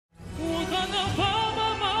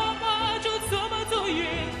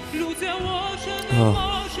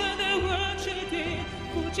Oh.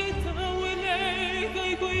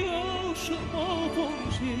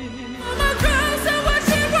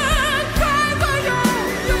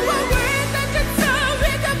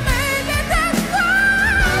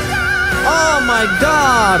 Oh my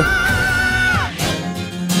God!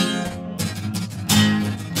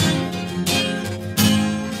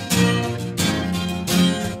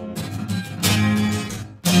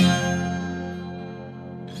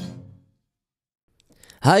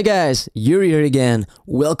 Hi guys, Yuri here again.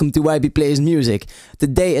 Welcome to YB Plays Music.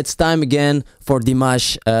 Today it's time again for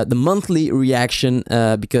Dimash, the monthly reaction,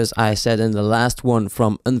 because I said in the last one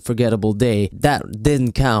from Unforgettable Day that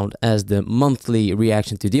didn't count as the monthly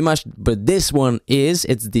reaction to Dimash, but this one is.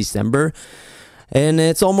 It's December and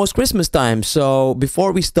it's almost Christmas time. So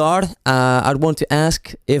before we start, I'd want to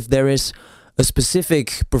ask if there is a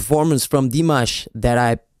specific performance from Dimash that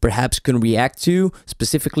I perhaps can react to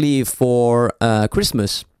specifically for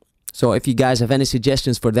Christmas. So if you guys have any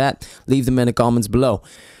suggestions for that, leave them in the comments below.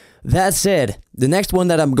 That said, the next one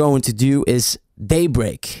that I'm going to do is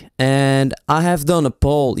Daybreak, and I have done a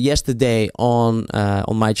poll yesterday on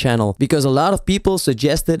my channel because a lot of people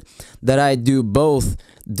suggested that I do both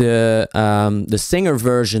the singer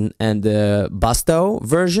version and the Bastau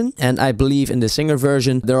version, and I believe in the singer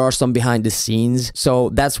version there are some behind the scenes, so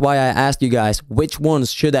that's why I asked you guys which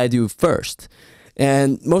ones should I do first.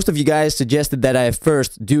 And most of you guys suggested that I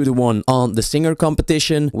first do the one on the singer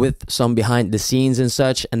competition with some behind the scenes and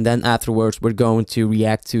such, and then afterwards we're going to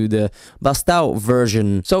react to the Bastau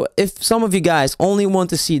version. So if some of you guys only want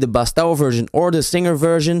to see the Bastau version or the singer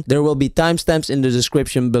version, there will be timestamps in the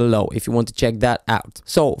description below if you want to check that out.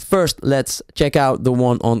 So first let's check out the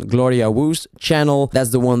one on Gloria Wu's channel.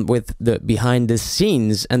 That's the one with the behind the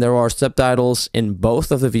scenes, and there are subtitles in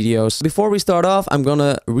both of the videos. Before we start off, I'm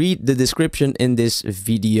gonna read the description in this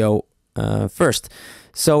video first.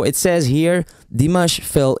 So it says here, Dimash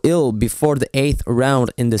fell ill before the 8th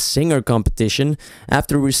round in the singer competition.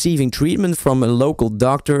 After receiving treatment from a local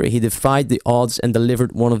doctor, he defied the odds and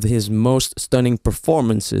delivered one of his most stunning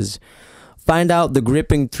performances. Find out the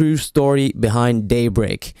gripping true story behind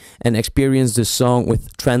Daybreak and experience the song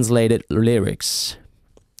with translated lyrics.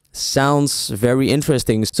 Sounds very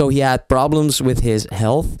interesting. So he had problems with his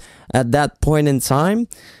health at that point in time.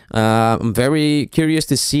 I'm very curious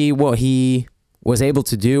to see what he was able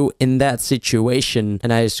to do in that situation,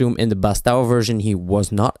 and I assume in the Bastau version he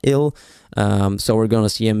was not ill, so we're gonna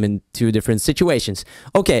see him in two different situations.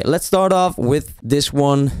 Okay, let's start off with this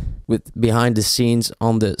one with behind the scenes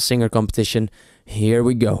on the singer competition. Here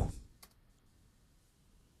we go.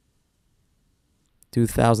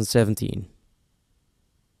 2017.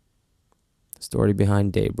 Story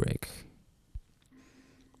behind Daybreak.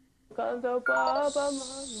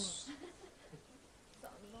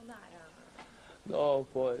 No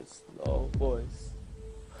voice, no voice.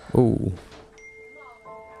 Oh.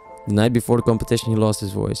 The night before the competition he lost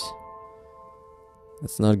his voice.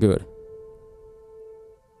 That's not good.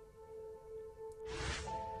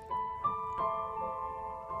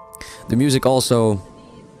 The music also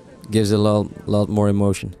gives a lot more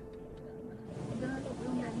emotion.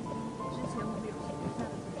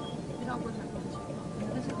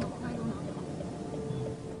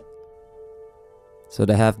 So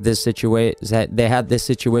they have this they had this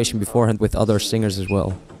situation beforehand with other singers as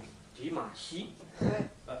well.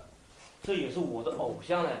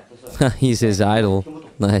 He's his idol.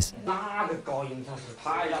 Nice.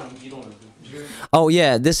 Oh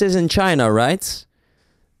yeah, this is in China, right?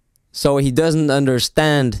 So he doesn't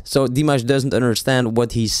understand. So Dimash doesn't understand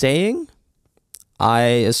what he's saying,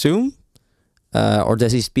 I assume. Or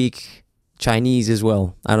does he speak Chinese as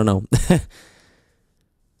well? I don't know.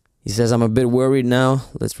 He says, I'm a bit worried now.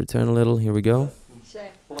 Let's return a little. Here we go.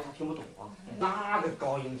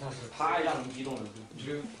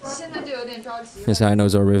 His high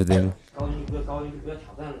notes are riveting.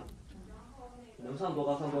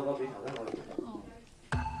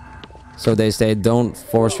 So they say, don't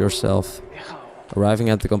force yourself.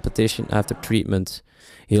 Arriving at the competition after treatment.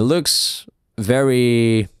 He looks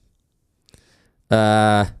very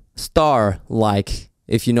star-like,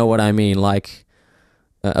 if you know what I mean. Like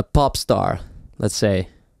a pop star, let's say.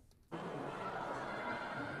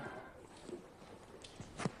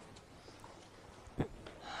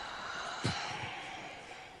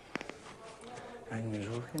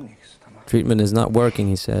 Treatment is not working,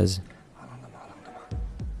 he says.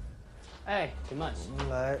 Hey, Dimash.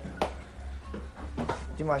 来，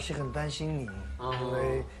迪玛是很担心你，因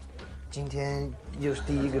为今天又是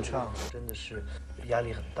第一个唱，真的是压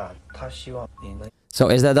力很大。他希望你能。 So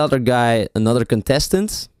is that other guy another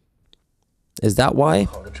contestant? Is that why?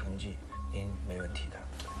 好的成绩，您没问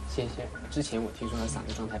之前我听说他嗓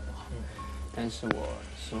子状态不好，但是我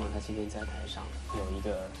希望他今天在台上有一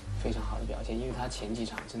个非常好的表现，因为他前几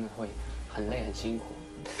场真的会很累很辛苦。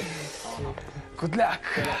Good luck.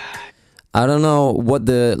 I don't know what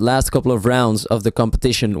the last couple of rounds of the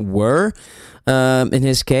competition were in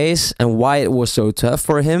his case and why it was so tough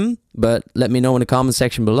for him, but let me know in the comment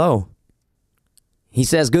section below. He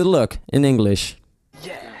says good luck in English.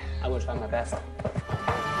 Yeah, I will try my best.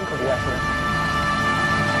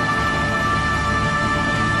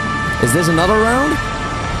 Is this another round?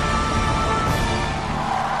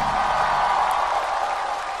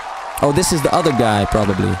 Oh, this is the other guy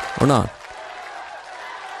probably, or not?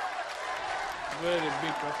 Very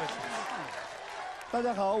big professional. 大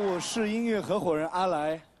家好，我是音乐合伙人阿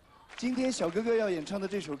来。今天小哥哥要演唱的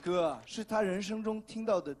这首歌啊，是他人生中听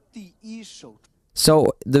到的第一首。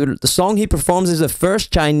So the song he performs is the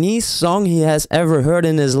first Chinese song he has ever heard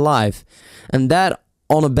in his life, and that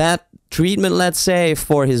on a bad treatment, let's say,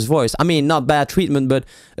 for his voice. I mean, not bad treatment, but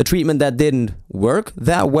a treatment that didn't work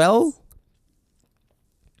that well.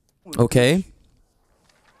 Okay.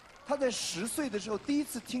 他在10岁的时候第一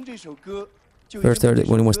次听这首歌。 First heard it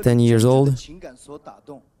when he was 10 years old. 情感所打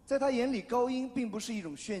动，在他眼里，高音并不是一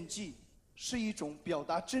种炫技，是一种表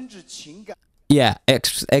达真挚情感。 Yeah,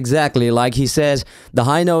 exactly. Like he says, the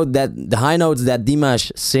high notes that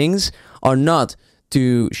Dimash sings are not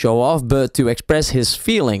to show off, but to express his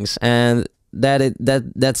feelings, and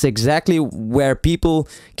that's exactly where people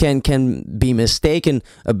can be mistaken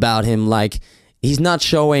about him. Like he's not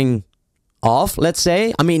showing off. Let's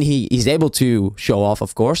say. I mean, he's able to show off,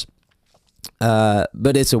 of course.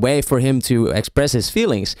 But it's a way for him to express his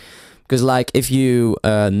feelings, because like if you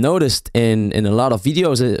noticed in a lot of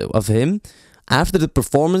videos of him after the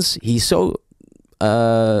performance, he's so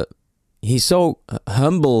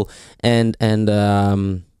humble and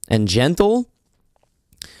gentle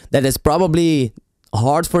that it's probably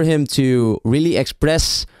hard for him to really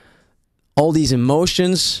express all these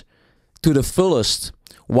emotions to the fullest,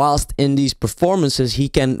 whilst in these performances he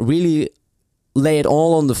can really lay it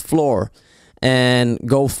all on the floor and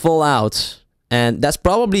go full out, and that's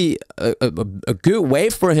probably a good way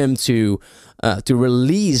for him to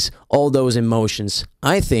release all those emotions.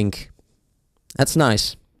 I think that's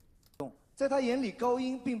nice. 在他眼里，高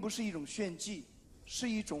音并不是一种炫技，是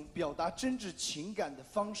一种表达真挚情感的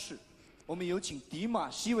方式。我们有请迪玛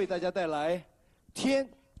希为大家带来《天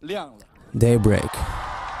亮了》。Daybreak.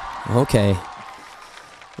 Okay,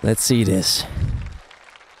 let's see this.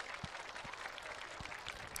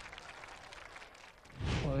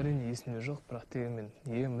 әрине есімде жоқ, бірақ дегенмен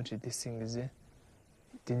ең бірінші естіген кезде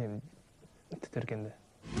денем тітіркенді.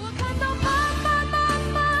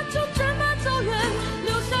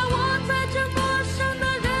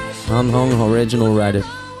 Han original writer.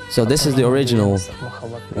 So this is the original one.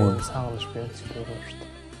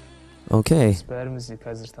 Okay. Бәріміз де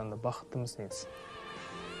қазір таңда бақыттымыз негізі.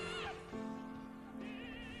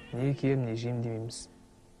 Не кием, не жейм демейміз.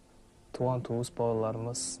 Туған туыс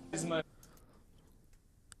бауырларымыз.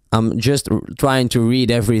 I'm just trying to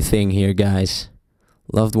read everything here, guys.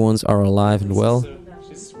 Loved ones are alive and well.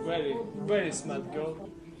 She's very, very smart girl.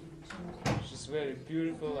 She's very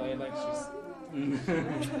beautiful. I like she's.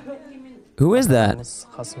 Who is that?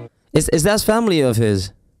 Is that family of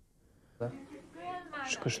his?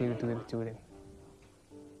 Шүкіршілік ету керек деп ойлаймын.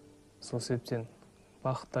 Сол себептен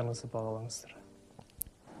бақыттарыңызды бағалаңыздар.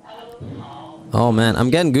 Oh man, I'm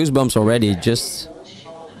getting goosebumps already. Just.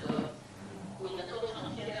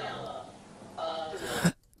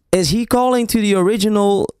 Is he calling to the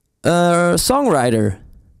original songwriter?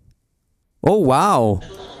 Oh wow.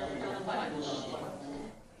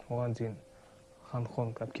 Оған дейін хан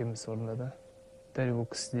әпкеміз орындады. Дәл бұл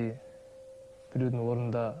кісідей біреудің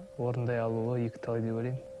орындай алуы екіталай деп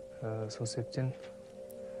ойлаймын. Сол себептен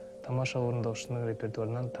тамаша орындаушының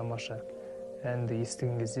репертуарынан тамаша әнді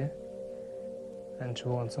естіген кезде әнші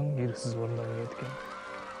болған соң еріксіз орындауым келді.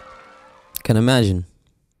 Can imagine.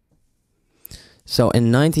 So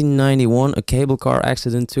in 1991, a cable car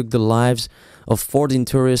accident took the lives of 14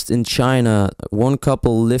 tourists in China. One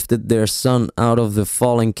couple lifted their son out of the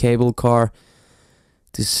falling cable car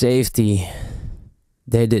to safety.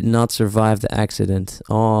 They did not survive the accident.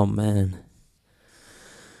 Oh man.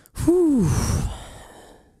 Whew.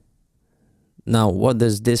 Now, what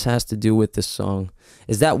does this has to do with the song?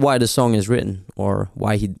 Is that why the song is written, or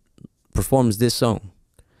why he performs this song?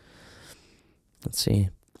 Let's see.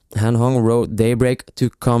 Han Hong wrote Daybreak to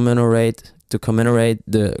commemorate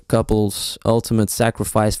the couple's ultimate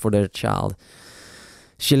sacrifice for their child.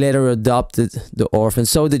 She later adopted the orphan.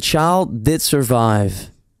 So the child did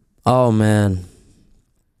survive. Oh man.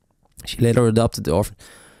 She later adopted the orphan.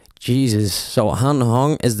 Jesus. So Han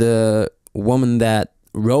Hong is the woman that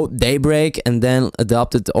wrote Daybreak and then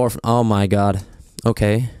adopted the orphan. Oh my god.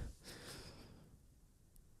 Okay.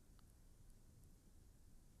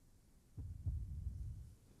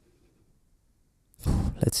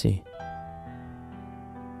 Let's see.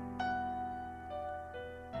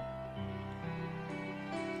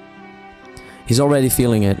 He's already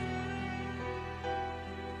feeling it.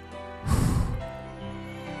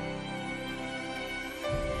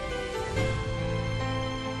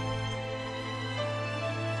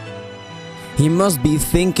 He must be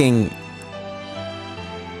thinking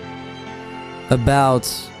about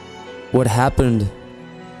what happened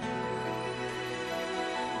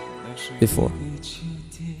before.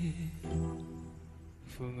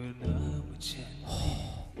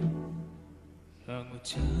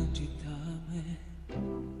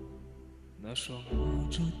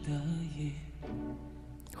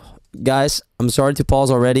 Guys, I'm sorry to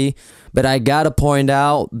pause already, but I gotta point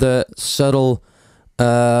out the subtle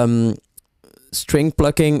string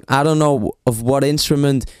plucking. I don't know of what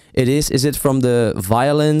instrument it is. Is it from the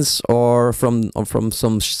violins or from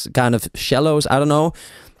some kind of cellos? I don't know.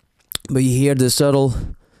 But you hear the subtle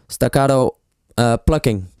staccato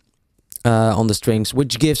plucking on the strings,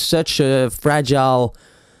 which gives such a fragile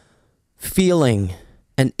feeling,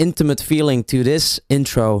 an intimate feeling to this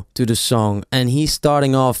intro to the song. And he's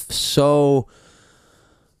starting off so,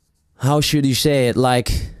 how should you say it,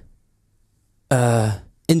 like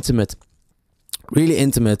intimate, really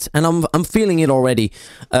intimate. And I'm feeling it already,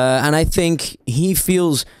 and I think he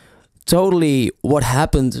feels totally what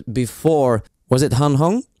happened before. Was it Han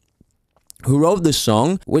Hong who wrote this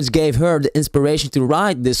song, which gave her the inspiration to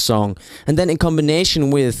write this song? And then in combination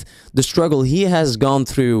with the struggle he has gone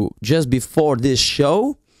through just before this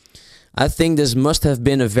show, I think this must have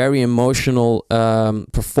been a very emotional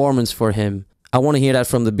performance for him. I want to hear that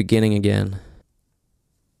from the beginning again.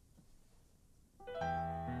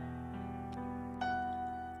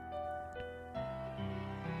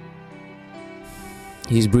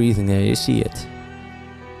 He's breathing there, you see it.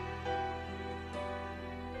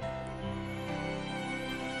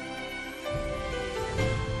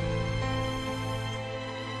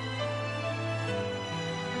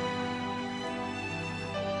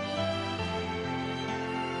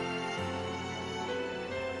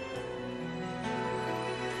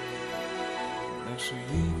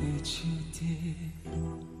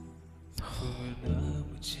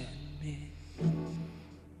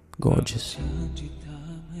 Gorgeous.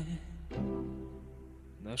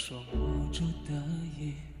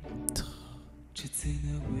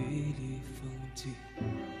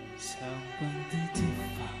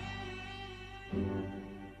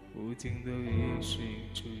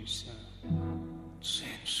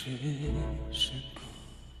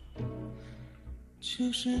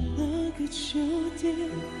就是那个秋天，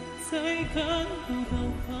再看不到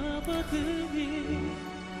爸爸的脸，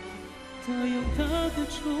他用他的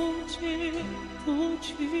憧憬托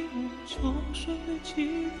起我重生的起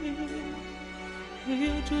点，黑暗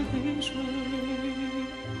着泪水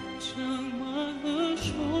长满了树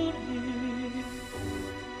叶，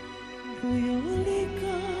不要离开，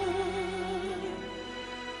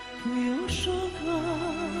不要说开，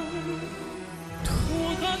我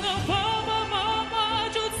看到爸爸妈妈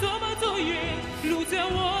就这么走远，路在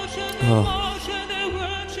我身的陌生的问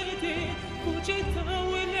起点，不知道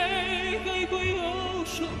未来还会有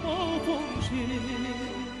什么风险。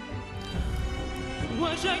我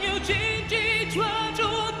想要紧紧抓住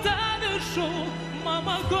她的手，妈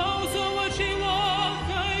妈告诉我，希望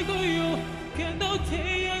还会有看到太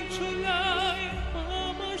阳出来，妈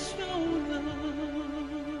妈笑了。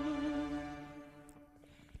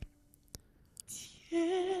天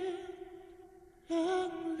亮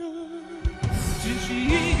了，只是一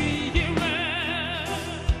个夜晚，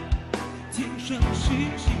天上星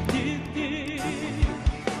星点点，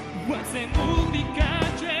我在梦里看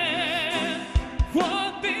见我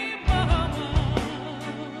的妈妈，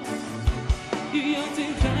一样在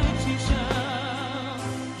叹息上，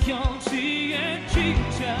扬起眼睛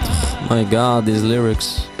讲。My God, these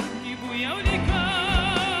lyrics.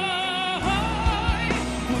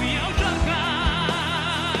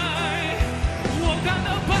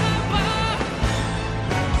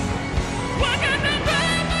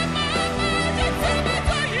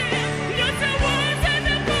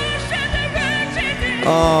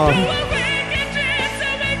 Oh.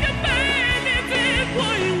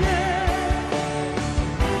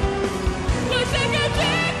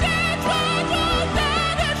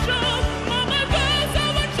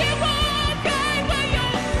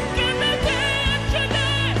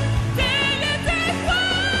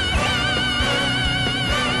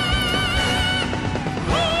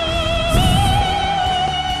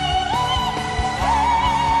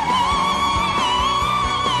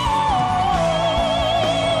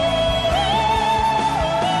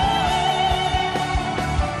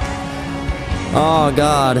 Oh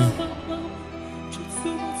God.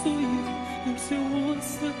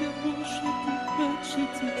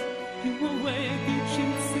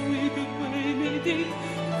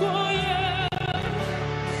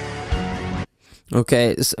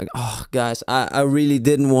 Okay, oh guys, I really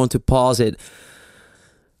didn't want to pause it.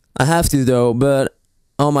 I have to though, but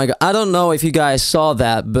oh my God, I don't know if you guys saw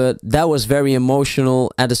that, but that was very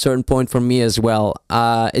emotional at a certain point for me as well.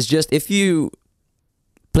 It's just, if you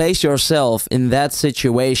place yourself in that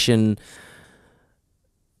situation,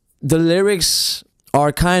 the lyrics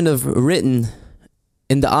are kind of written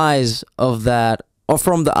in the eyes of that, or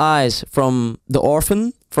from the eyes from the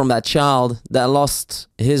orphan, from that child that lost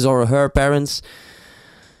his or her parents.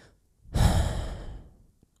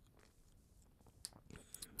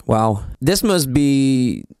 Wow, this must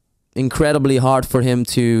be incredibly hard for him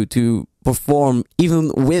to perform,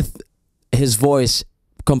 even with his voice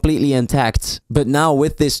completely intact. But now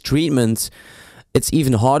with this treatment, it's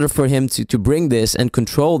even harder for him to bring this and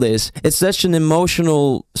control this. It's such an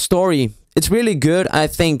emotional story. It's really good. I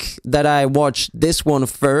think that I watched this one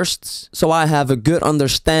first, so I have a good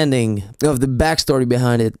understanding of the backstory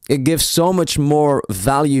behind it. It gives so much more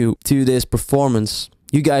value to this performance.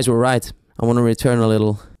 You guys were right. I want to return a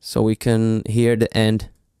little so we can hear the end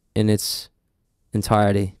in its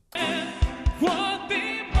entirety.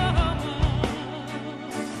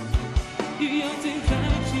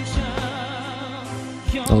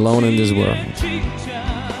 Alone in this world.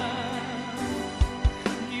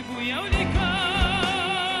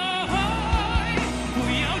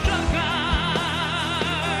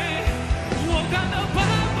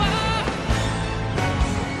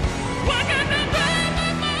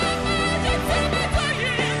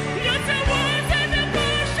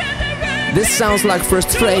 This sounds like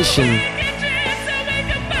frustration.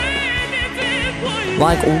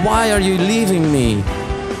 Like, why are you leaving me?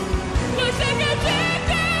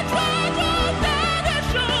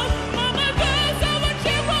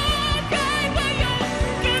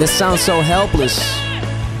 This sounds so helpless.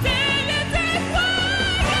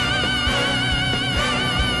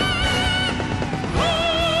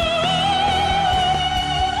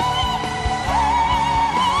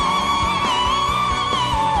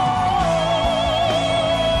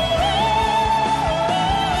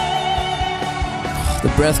 The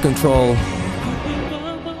breath control.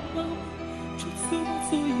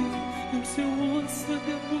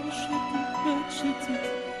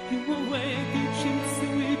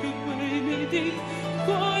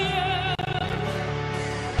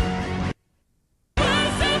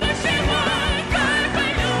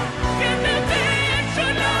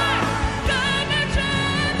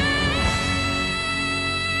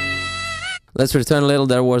 Let's return a little.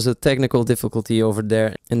 There was a technical difficulty over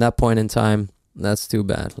there in that point in time. That's too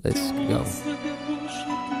bad. Let's go.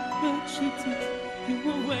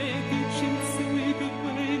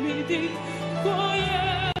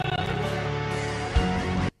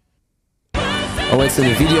 Oh, it's in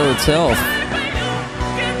the video itself.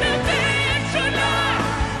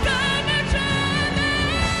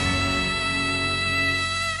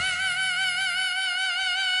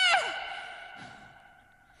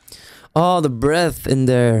 Oh, the breath in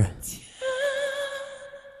there.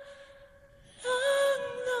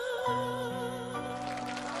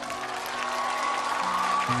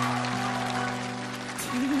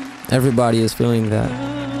 Everybody is feeling that.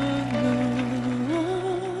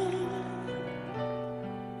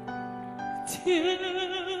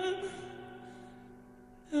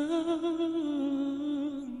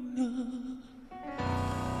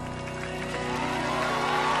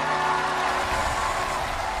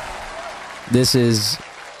 This is...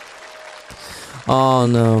 Oh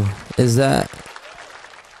no. Is that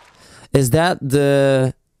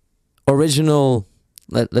the original...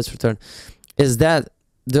 Let's return. Is that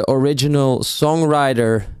the original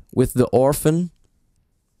songwriter with the orphan?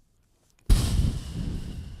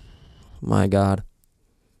 My God.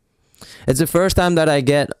 It's the first time that I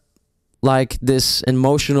get like this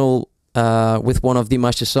emotional with one of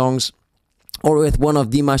Dimash's songs or with one of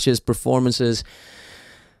Dimash's performances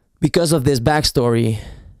because of this backstory.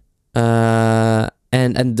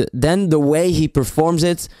 And then the way he performs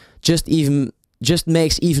it just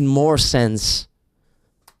makes even more sense.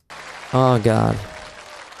 Oh God.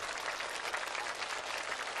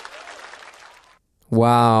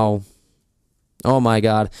 Wow. Oh my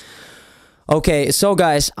God. Okay, so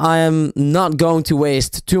guys, I am not going to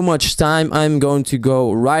waste too much time. I'm going to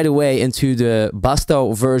go right away into the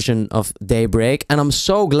Bastau version of Daybreak. And I'm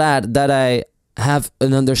so glad that I have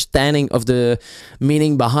an understanding of the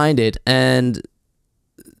meaning behind it. And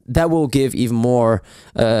that will give even more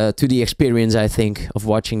to the experience, I think, of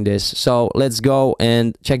watching this. So let's go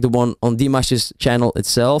and check the one on Dimash's channel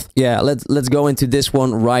itself. Yeah, let's go into this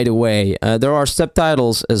one right away. There are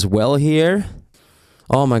subtitles as well here.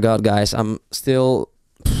 Oh my god, guys, I'm still...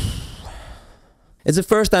 It's the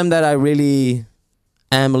first time that I really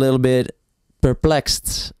am a little bit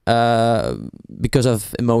perplexed because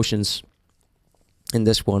of emotions in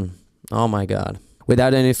this one. Oh my god.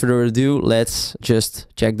 Without any further ado, let's just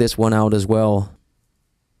check this one out as well.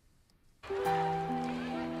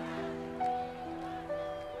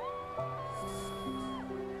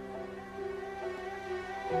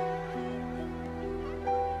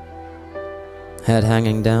 Head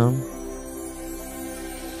hanging down.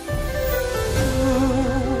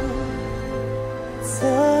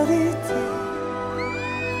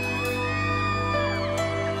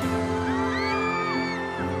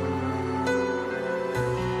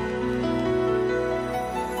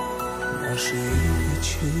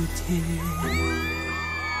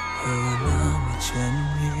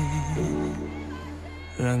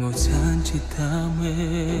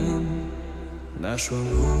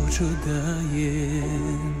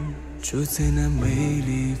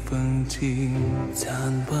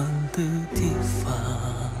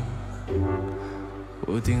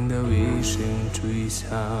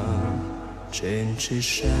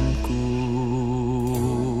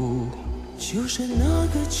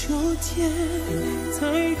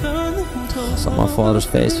 Saw my father's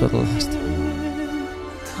face for the last.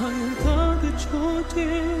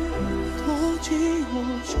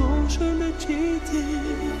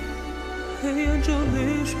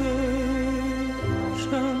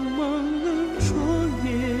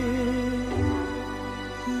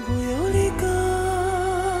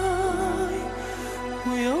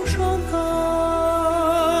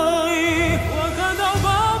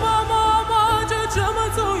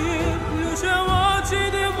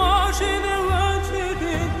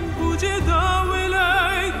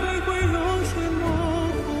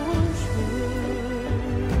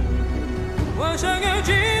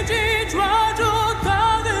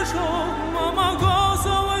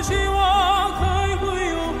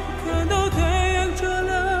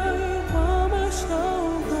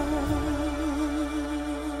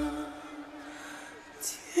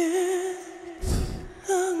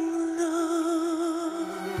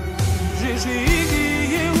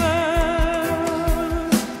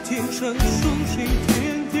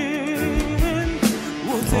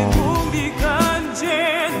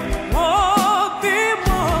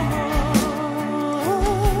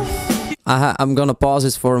 I'm gonna pause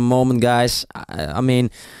this for a moment, guys. I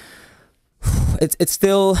mean, it's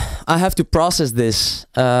still, I have to process this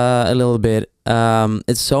a little bit.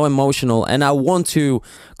 It's so emotional, and I want to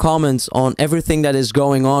comment on everything that is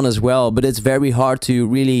going on as well, but it's very hard to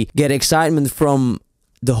really get excitement from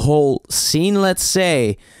the whole scene, let's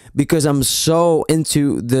say, because I'm so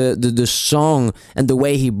into the song and the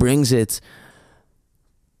way he brings it.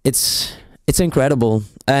 It's incredible,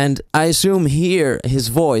 and I assume here his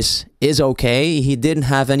voice is okay. He didn't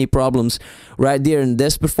have any problems right there in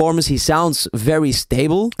this performance. He sounds very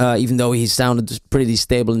stable, even though he sounded pretty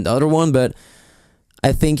stable in the other one, but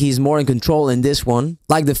I think he's more in control in this one.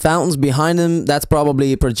 Like the fountains behind him, that's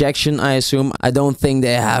probably a projection, I assume. I don't think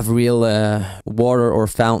they have real water or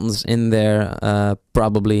fountains in there,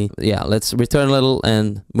 probably. Yeah, let's return a little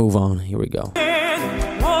and move on. Here we go.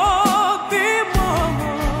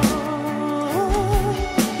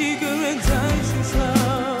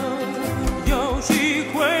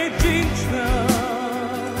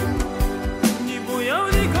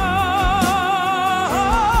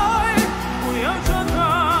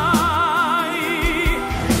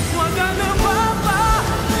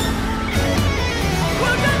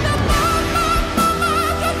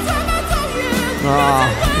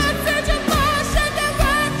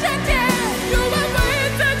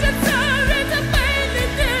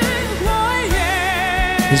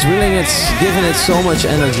 He's really giving it so much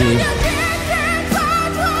energy.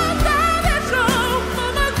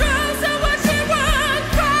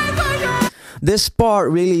 This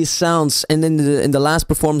part really sounds, and in the last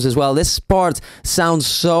performance as well, this part sounds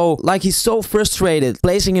so, like he's so frustrated,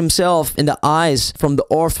 placing himself in the eyes from the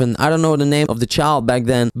orphan. I don't know the name of the child back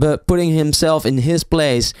then, but putting himself in his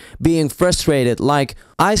place, being frustrated, like,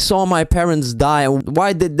 I saw my parents die.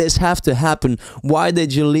 Why did this have to happen? Why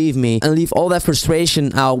did you leave me? And leave all that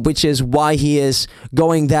frustration out, which is why he is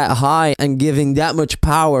going that high and giving that much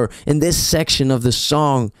power in this section of the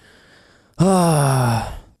song.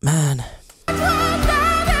 Ah, man.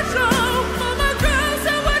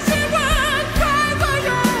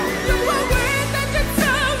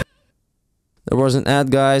 There was an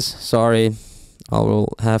ad, guys. Sorry. I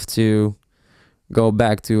will have to go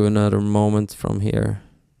back to another moment from here.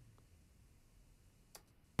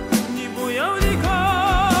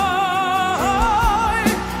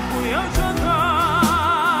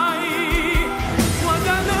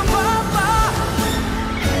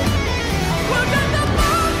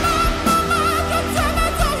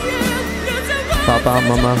 Papa,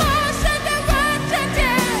 Mama.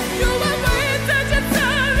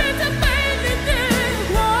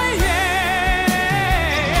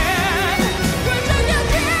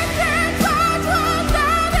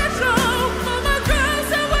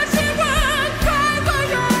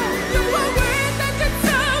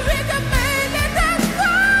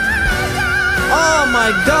 Oh my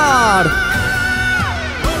God!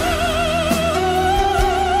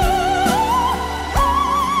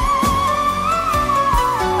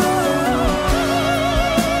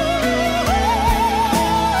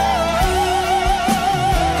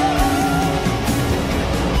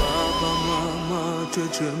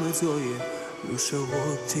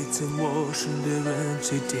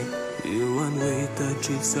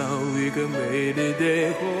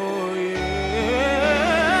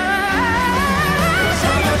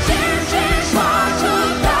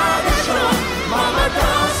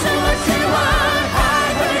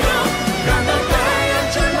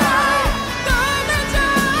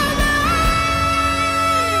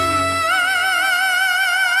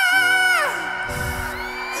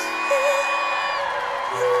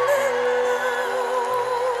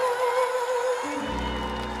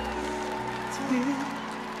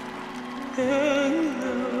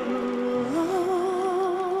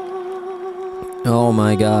 Oh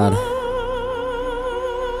my God.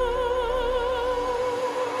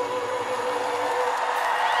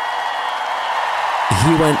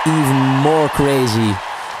 He went even more crazy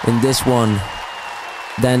in this one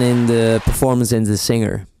than in the performance in The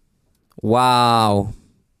Singer. Wow.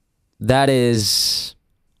 That is...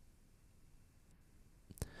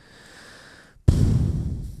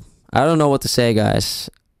 I don't know what to say, guys.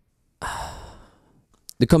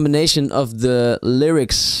 The combination of the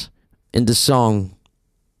lyrics in the song,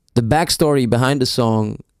 the backstory behind the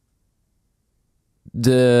song,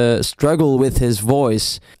 the struggle with his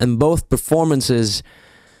voice, and both performances,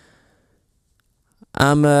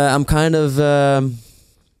 I'm kind of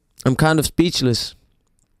speechless.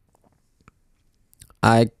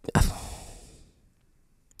 I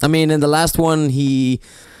mean, in the last one, he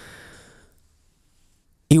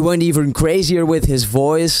went even crazier with his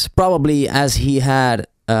voice, probably as he had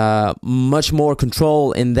much more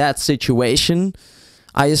control in that situation,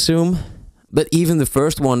 I assume. But even the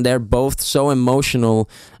first one, they're both so emotional,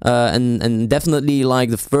 and definitely like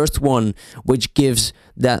the first one, which gives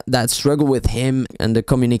that struggle with him and the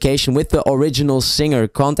communication with the original singer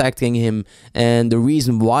contacting him and the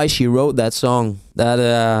reason why she wrote that song. That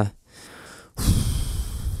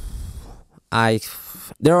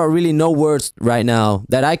there are really no words right now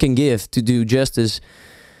that I can give to do justice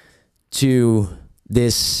to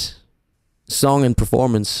this song and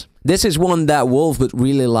performance. This is one that Wolf would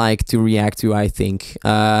really like to react to, I think.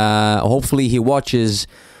 Hopefully he watches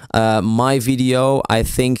my video. I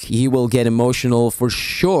think he will get emotional for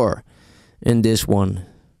sure in this one.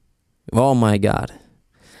 Oh my God.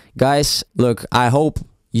 Guys, look, I hope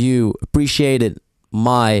you appreciated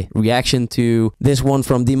my reaction to this one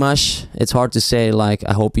from Dimash. It's hard to say, like,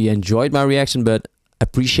 I hope you enjoyed my reaction, but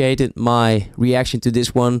appreciated my reaction to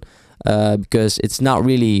this one. Because it's not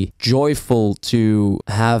really joyful to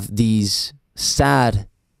have these sad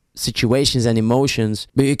situations and emotions,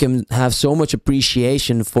 but you can have so much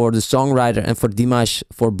appreciation for the songwriter and for Dimash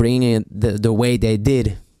for bringing it the way they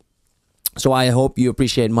did. So I hope you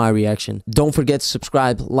appreciate my reaction. Don't forget to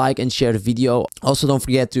subscribe, like, and share the video. Also, don't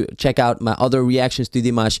forget to check out my other reactions to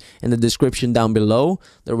Dimash in the description down below.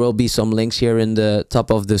 There will be some links here in the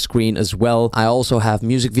top of the screen as well. I also have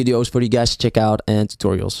music videos for you guys to check out and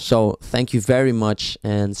tutorials. So thank you very much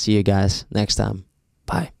and see you guys next time.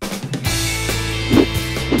 Bye.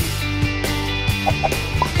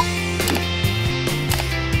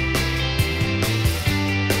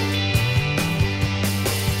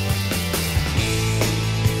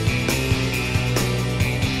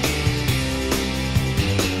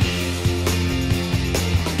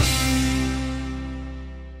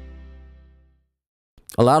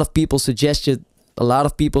 A lot of people suggest with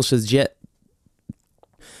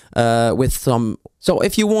some, so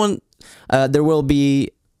if you want, there will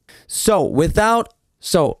be,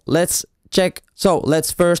 let's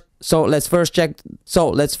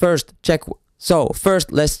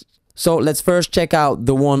first check out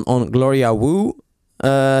the one on Gloria Wu,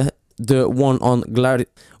 the one on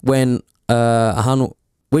when Hanu,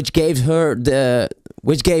 which gave her the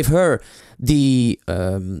which gave her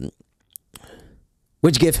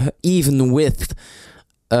even with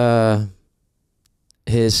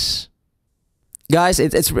his guys,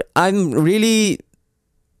 I'm really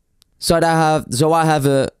so I have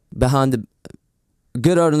a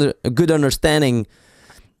good understanding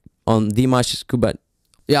on Dimash Qudaibergen.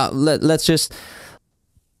 Yeah, let's just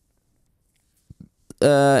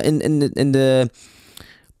in the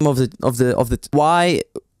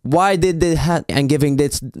why did they have and giving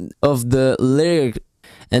this of the lyric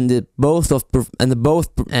and the both of and the both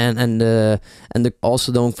and the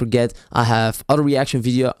also don't forget I have other reaction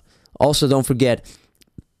video. Also don't forget